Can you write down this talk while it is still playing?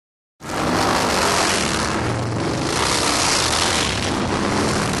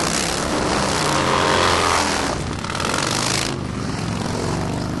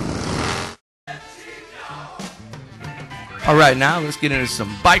All right, now let's get into some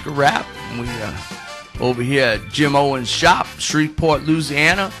biker rap. We over here at Jim Owens' shop, Shreveport,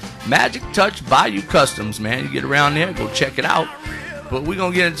 Louisiana. Magic Touch Bayou Customs, man. You get around there, go check it out. But we're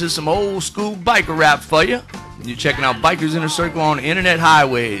going to get into some old school biker rap for you. You're checking out Bikers Inner Circle on the internet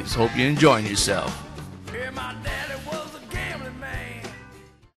highways. Hope you're enjoying yourself.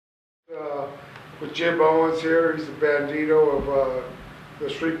 With Jim Owens here, he's the Bandito of the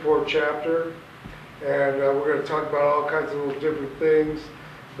Shreveport chapter. And we're going to talk about all kinds of little different things.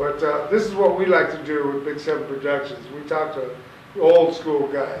 But this is what we like to do with Big 7 Productions. We talk to old school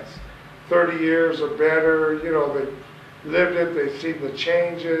guys, 30 years or better. You know, they've lived it, they've seen the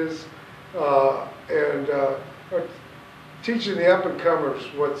changes, and are teaching the up-and-comers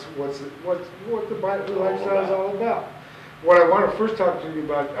what the biker lifestyle is all about. What I want to first talk to you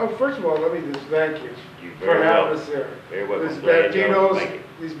about, first of all, let me just thank you for having us here.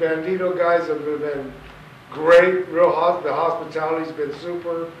 These Bandito guys have been great, the hospitality's been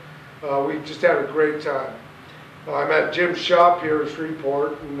super. We just had a great time. I'm at Jim's shop here in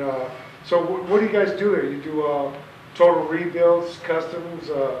Shreveport, and so what do you guys do here? You do total rebuilds, customs?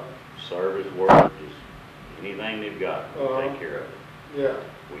 Service work, just anything they've got, we take care of it. Yeah.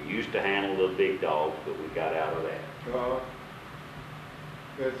 We used to handle the big dogs, but we got out of that.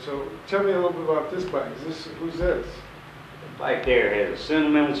 And so tell me a little bit about this bike. Who's this? The bike there has a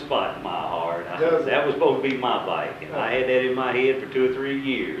sentimental spot in my heart. That was supposed to be my bike, and I had that in my head for 2 or 3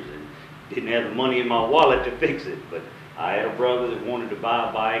 years and didn't have the money in my wallet to fix it. But I had a brother that wanted to buy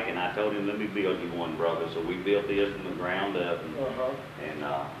a bike, and I told him, let me build you one, brother. So we built this from the ground up, and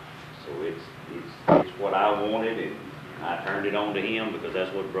so it's what I wanted, and I turned it on to him because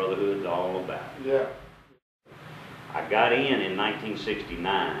that's what brotherhood's all about. Yeah. I got in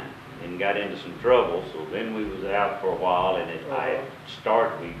 1969 and got into some trouble, so then we was out for a while, and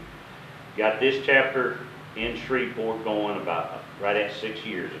we got this chapter in Shreveport going about right at 6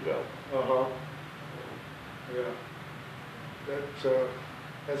 years ago. Yeah.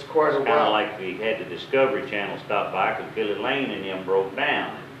 That's quite a while. Kind of like we had the Discovery Channel stop by because Billy Lane and them broke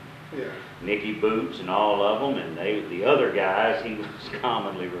down. Yeah. Nicky Boots and all of them, and the other guys he was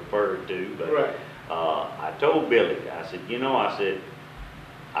commonly referred to. But right. I told Billy, I said,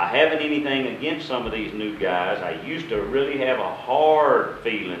 I haven't anything against some of these new guys. I used to really have a hard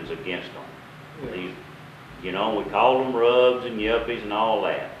feelings against them. Yeah. We call them rubs and yuppies and all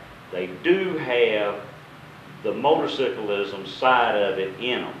that. They do have the motorcyclism side of it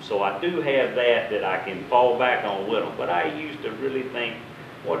in them. So I do have that I can fall back on with them. But I used to really think,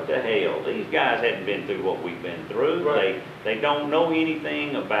 what the hell? These guys hadn't been through what we've been through. Right. They don't know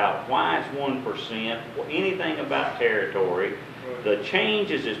anything about why it's 1%, anything about territory. Right. The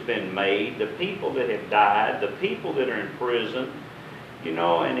changes that's been made, the people that have died, the people that are in prison,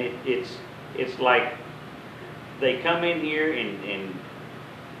 and it's like they come in here and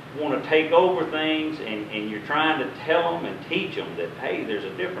want to take over things, and you're trying to tell them and teach them that, hey, there's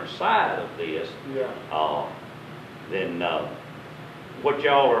a different side of this. Yeah. Than what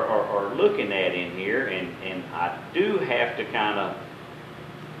y'all are looking at in here, and I do have to kind of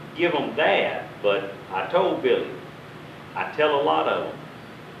give them that, but I told Billy, I tell a lot of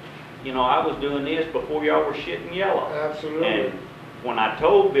them, I was doing this before y'all were shitting yellow. Absolutely. And when I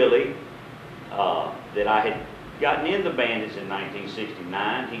told Billy that I had gotten in the Bandits in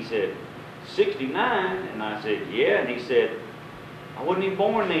 1969, he said, 69? And I said, yeah, and he said, I wasn't even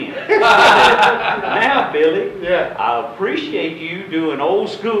born then. Now, Billy, yeah. I appreciate you doing old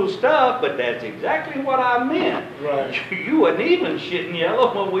school stuff, but that's exactly what I meant. Right. You wasn't even shitting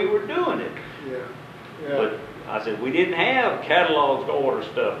yellow when we were doing it. Yeah. Yeah. But I said, we didn't have catalogs to order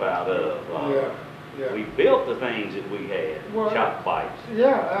stuff out of. Yeah. We built the things that we had, chop bikes.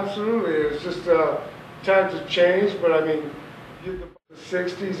 Yeah, absolutely. It's just times have changed, but I mean, the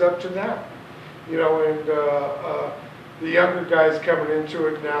 60s up to now, and the younger guys coming into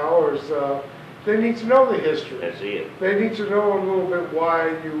it now they need to know the history. That's it. They need to know a little bit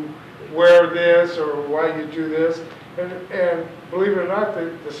why you wear this or why you do this. And believe it or not,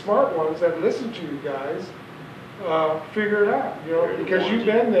 the smart ones that listen to you guys figure it out, because you've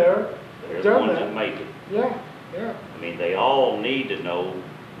been there, they're done the ones that. that make it. Yeah, yeah. I mean, they all need to know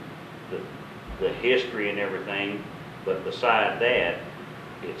the history and everything, but beside that,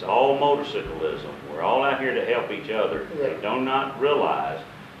 it's all motorcyclism. We're all out here to help each other. Yeah. They do not realize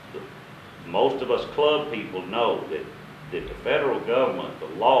that most of us club people know that the federal government, the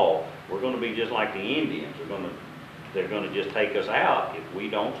law, we're going to be just like the Indians. They're going to just take us out if we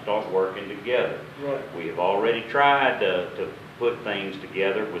don't start working together. Right. We have already tried to put things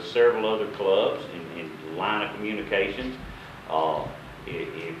together with several other clubs in line of communications.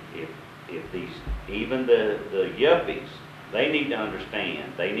 If these, even the yuppies, They need to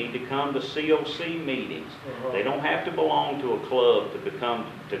understand. They need to come to COC meetings. They don't have to belong to a club to come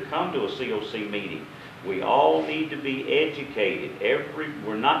to a COC meeting. We all need to be educated.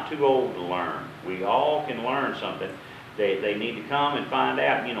 We're not too old to learn. We all can learn something. They need to come and find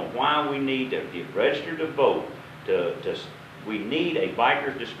out, you know, why we need to get registered to vote. We need a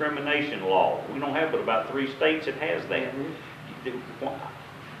biker's discrimination law. We don't have but about 3 states that has that.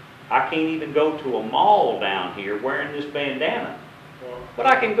 I can't even go to a mall down here wearing this bandana. But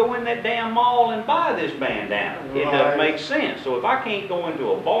I can go in that damn mall and buy this bandana. It doesn't make sense. So if I can't go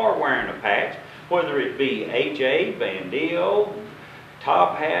into a bar wearing a patch, whether it be HA, Bandido,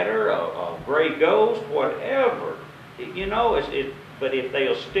 Top Hatter, a Gray Ghost, whatever, you know, but if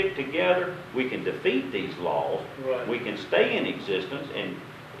they'll stick together, we can defeat these laws. We can stay in existence, and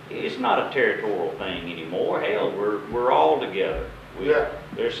it's not a territorial thing anymore. Hell, we're all together.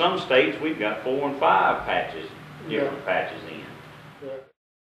 There's some states we've got 4 and 5 patches, different patches in.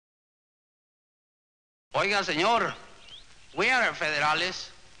 Oiga, señor, we are federales.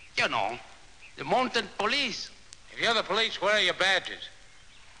 You know, the mounted police. If you're the police, where are your badges?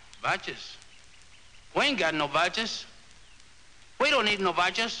 Badges? We ain't got no badges. We don't need no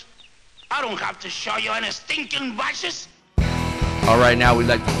badges. I don't have to show you any stinking badges. All right, now we'd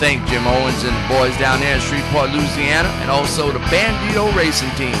like to thank Jim Owens and the boys down there in Shreveport, Louisiana, and also the Bandido Racing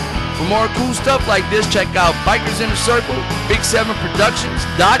Team. For more cool stuff like this, check out Bikers in the Circle,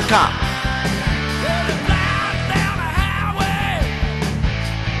 Big7Productions.com.